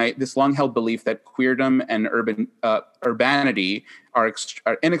 this long held belief that queerdom and urbanity are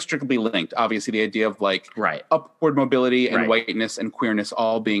inextricably linked. Obviously, the idea of like upward mobility and whiteness and queerness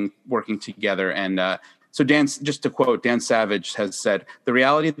all working together. And so just to quote, Dan Savage has said, the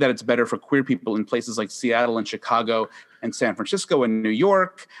reality that it's better for queer people in places like Seattle and Chicago and San Francisco and New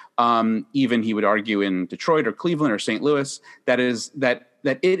York, even he would argue in Detroit or Cleveland or St. Louis, that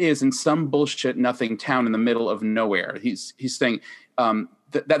it is in some bullshit nothing town in the middle of nowhere. He's saying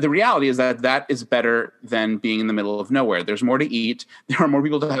that the reality is that is better than being in the middle of nowhere. There's more to eat. There are more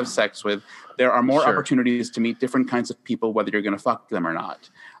people to have sex with. There are more opportunities to meet different kinds of people, whether you're going to fuck them or not.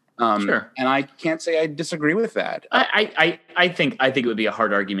 And I can't say I disagree with that. I think it would be a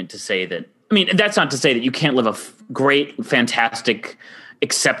hard argument to say that. I mean, that's not to say that you can't live a great, fantastic,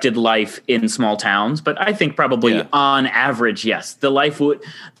 accepted life in small towns, but I think probably on average, yes, the life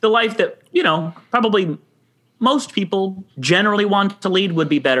that, probably most people generally want to lead would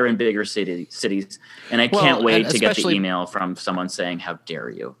be better in bigger cities. And I can't wait to get the email from someone saying, how dare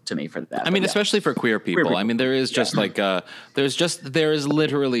you, to me for that. I mean, especially for queer people. I mean, there is just there is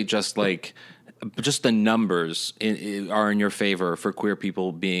literally just like, just the numbers are in your favor for queer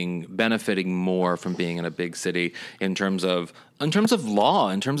people benefiting more from being in a big city in terms of law,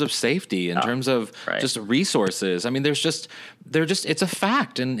 in terms of safety, in terms of just resources. I mean, it's a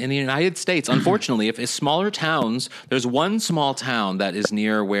fact in the United States. Unfortunately, if it's smaller towns, there's one small town that is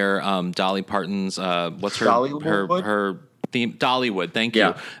near where Dolly Parton's what's her theme, Dollywood. Thank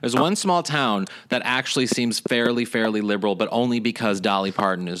you. There's one small town that actually seems fairly liberal, but only because Dolly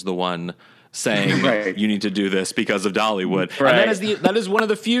Parton is the one saying you need to do this because of Dollywood. Right. And that is one of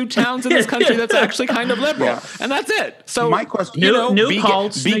the few towns in this country that's actually kind of liberal. Yeah. And that's it. So my question, be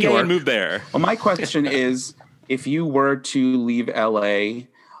gay and move there. Well, my question is, if you were to leave LA,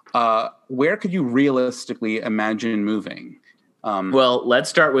 where could you realistically imagine moving? Well, let's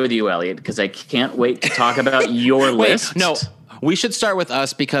start with you, Elliot, because I can't wait to talk about your list. No. We should start with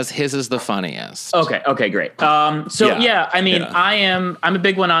us because his is the funniest. Okay, great. I'm a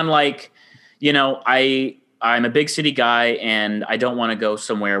big one on like, I'm a big city guy and I don't want to go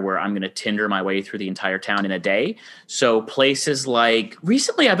somewhere where I'm going to Tinder my way through the entire town in a day. So places like,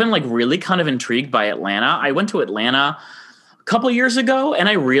 recently I've been like really kind of intrigued by Atlanta. I went to Atlanta a couple years ago and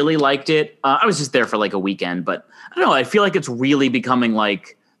I really liked it. I was just there for like a weekend, but I don't know. I feel like it's really becoming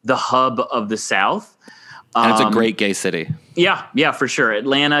like the hub of the South. And it's a great gay city. Yeah, for sure.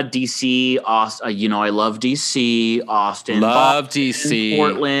 Atlanta, DC, Austin. I love DC, Austin, Boston, DC,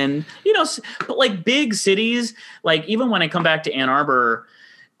 Portland. But like big cities. Like even when I come back to Ann Arbor,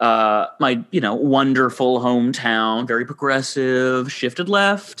 my wonderful hometown, very progressive, shifted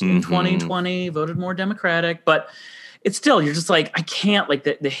left in 2020, voted more Democratic, but it's still, you're just like, I can't. Like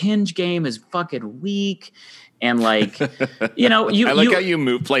the Hinge game is fucking weak. And like, I like how you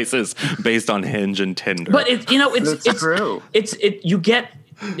move places based on Hinge and Tinder. But it's true. You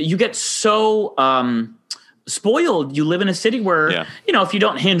get so spoiled. You live in a city where if you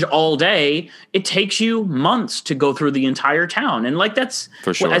don't Hinge all day, it takes you months to go through the entire town. And like that's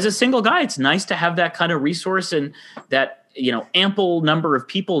for sure. As a single guy, it's nice to have that kind of resource and that ample number of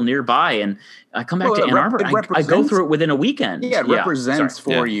people nearby. And I come back to Ann Arbor. I go through it within a weekend. Yeah, it represents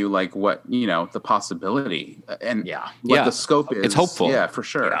for you like what the possibility and what the scope is. It's hopeful. Yeah, for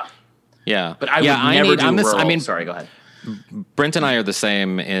sure. Yeah. But I would never do rural. Sorry, go ahead. Brent and I are the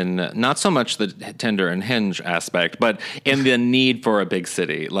same in not so much the Tinder and Hinge aspect, but in the need for a big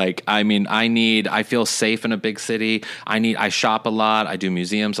city. Like, I feel safe in a big city. I shop a lot. I do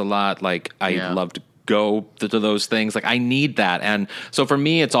museums a lot. Like, I love to go to those things. Like I need that. And so for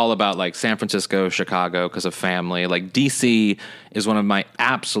me, it's all about like San Francisco, Chicago, because of family. Like DC is one of my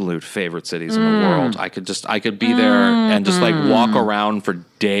absolute favorite cities in the world. I could be there and just like walk around for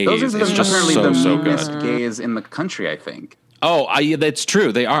days. Those are it's just the meanest gays in the country, I think. Oh, that's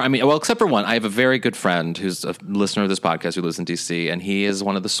true. They are. I mean, well, except for one. I have a very good friend who's a listener of this podcast who lives in D.C., and he is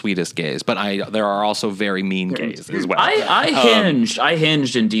one of the sweetest gays. But there are also very mean gays as well. I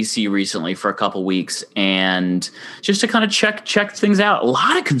hinged in D.C. recently for a couple weeks, and just to kind of check things out. A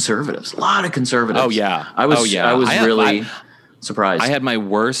lot of conservatives. Oh yeah. I was really surprised. I had my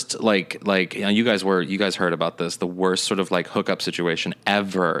worst you guys heard about this, the worst sort of like hookup situation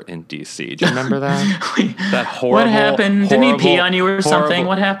ever in DC. Do you remember that? That horrible. What happened? Didn't he pee on you or something?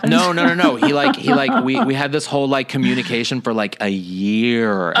 What happened? No. We had this whole like communication for like a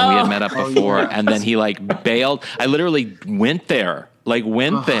year and we had met up before and then he like bailed. I literally went there. He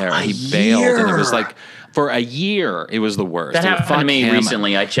bailed and it was like for a year, it was the worst. That happened to me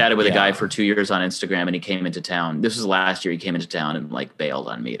recently. I chatted with a guy for 2 years on Instagram, and he came into town. This was last year. He came into town and like bailed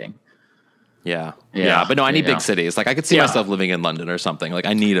on meeting. Yeah. But no, I need big cities. Like I could see myself living in London or something. Like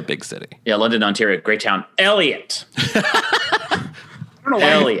I need a big city. Yeah, London, Ontario, great town. Elliot. I don't know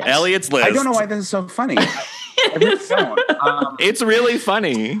why Elliot's list. I don't know why this is so funny. It's really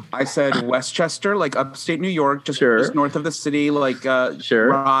funny. I said Westchester, like upstate New York, just north of the city, like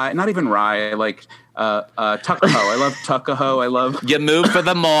Rye, not even Rye, like Tuckahoe. I love Tuckahoe. I love. You move for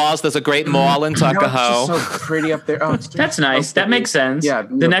the malls. There's a great mall in Tuckahoe. It's just so pretty up there. Oh, that's nice. So that makes sense. Yeah.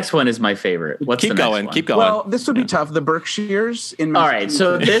 The next one is my favorite. What's keep the going? Next one? Keep going. Well, this would be tough. The Berkshires in. All right.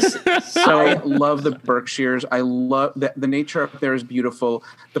 So I love the Berkshires. I love the nature up there is beautiful.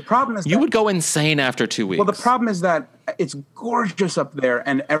 The problem is you would go insane after 2 weeks. Well, the problem is that it's gorgeous up there,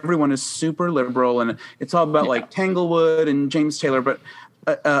 and everyone is super liberal, and it's all about like Tanglewood and James Taylor, but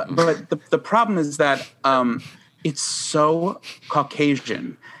the problem is that it's so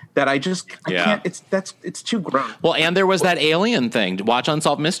Caucasian that I can't. It's too gross. Well, and there was that alien thing. To watch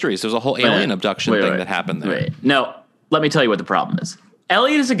Unsolved Mysteries. There's a whole alien abduction thing that happened there. No, let me tell you what the problem is.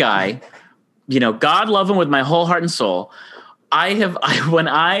 Elliot is a guy, God love him with my whole heart and soul. When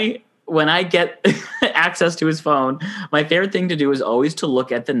I get access to his phone, my favorite thing to do is always to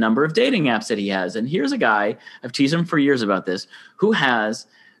look at the number of dating apps that he has. And here's a guy, I've teased him for years about this, who has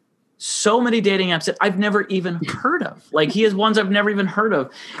so many dating apps that I've never even heard of. Like, he has ones I've never even heard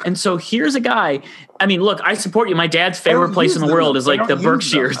of. And so here's a guy. I mean, look, I support you. My dad's favorite place in the world is like the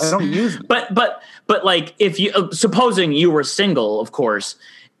Berkshires. I don't use them. But like, if you, supposing you were single, of course,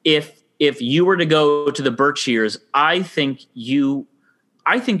 if you were to go to the Berkshires, I think you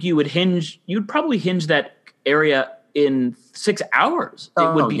would probably hinge that area in 6 hours.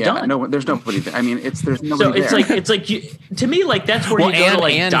 It would be done. No, there's nobody there. I mean, there's nobody so there. it's like you, to me, like that's where you go to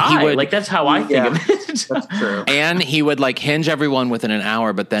like die. Like that's how I think of it. That's true. And he would like hinge everyone within an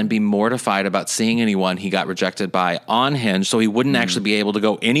hour, but then be mortified about seeing anyone he got rejected by on Hinge, so he wouldn't actually be able to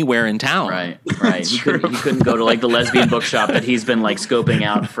go anywhere in town. Right. He couldn't go to like the lesbian bookshop that he's been like scoping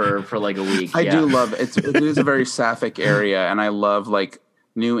out for like a week. I do love it. It is a very sapphic area, and I love like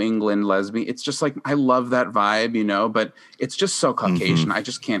New England lesbian. It's just like, I love that vibe, but it's just so Caucasian. I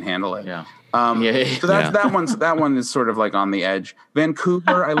just can't handle it. Yeah. So that one is sort of like on the edge.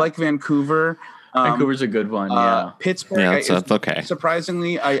 Vancouver, I like Vancouver. Vancouver's a good one. Yeah. Pittsburgh, that's okay.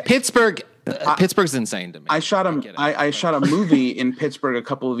 Surprisingly, Pittsburgh's insane to me. I shot a movie in Pittsburgh a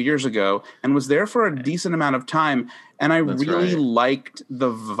couple of years ago and was there for a decent amount of time, and I really liked the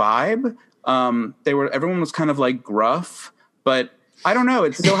vibe. Everyone was kind of like gruff, but I don't know.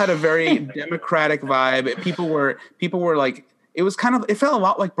 It still had a very democratic vibe. People were like, it felt a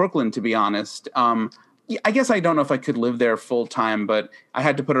lot like Brooklyn, to be honest. I guess I don't know if I could live there full time, but I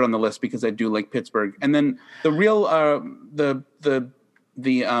had to put it on the list because I do like Pittsburgh. And then the real, the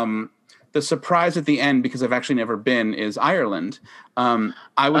surprise at the end, because I've actually never been, is Ireland.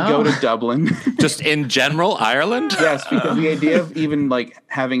 I would go to Dublin. Just in general, Ireland? Yes, because the idea of even like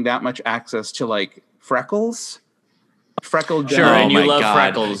having that much access to like freckles. Freckled. Sure, and you love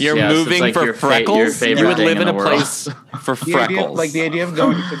freckles. You're moving like for freckles? You would live in a world. place for freckles. The idea of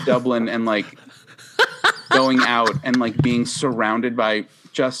going to Dublin and like going out and like being surrounded by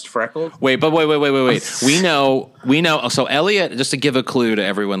just freckles. Wait. We know. So Elliot, just to give a clue to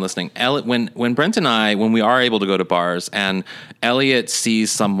everyone listening, when Brent and I, when we are able to go to bars and Elliot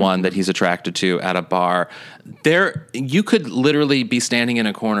sees someone that he's attracted to at a bar, you could literally be standing in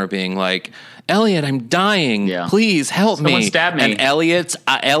a corner being like, Elliot, I'm dying. Yeah. Please help me. Someone stab me. And Elliot's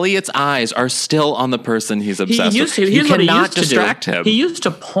eyes are still on the person he's obsessed with. You cannot distract him. He used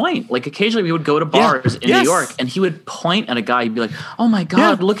to point. Like occasionally we would go to bars in New York and he would point at a guy. He'd be like, oh my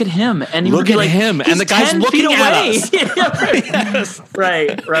God, look at him. And he would be like, him. And the guy's looking at us. Yes.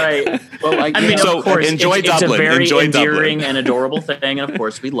 Right. Well, I mean, so of course, enjoy Dublin. It's a very enjoy endearing Dublin. and adorable thing. And of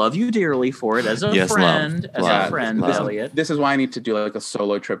course, we love you dearly for it as a friend, Elliot. This is why I need to do like a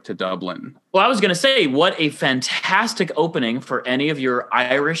solo trip to Dublin. Well, I was going to say, what a fantastic opening for any of your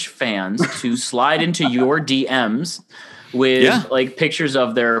Irish fans to slide into your DMs with like pictures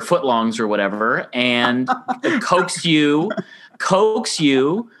of their footlongs or whatever and coax you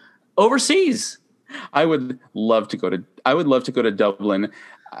overseas. I would love to go to Dublin.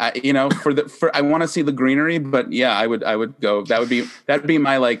 I want to see the greenery, but yeah, I would go. That'd be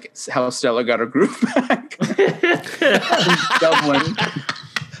my like how Stella got her groove back. Dublin.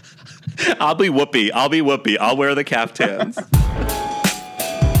 I'll be Whoopi. I'll wear the caftans.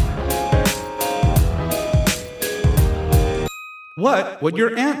 What would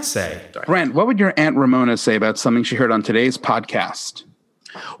your aunt say? Brent, what would your Aunt Ramona say about something she heard on today's podcast?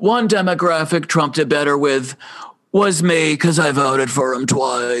 One demographic Trump did better with was me because I voted for him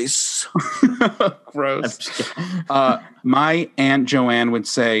twice. Gross. My Aunt Joanne would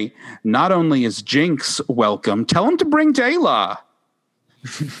say, not only is Jinx welcome, tell him to bring Dayla.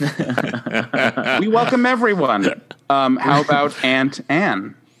 We welcome everyone. How about Aunt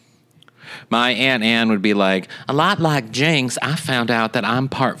Anne? My Aunt Anne would be like, a lot like Jinx, I found out that I'm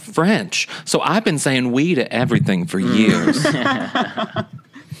part French, so I've been saying we to everything for years.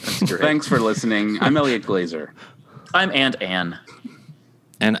 That's great. Thanks for listening. I'm Elliot Glazer. I'm Aunt Anne.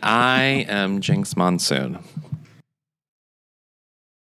 And I am Jinx Monsoon.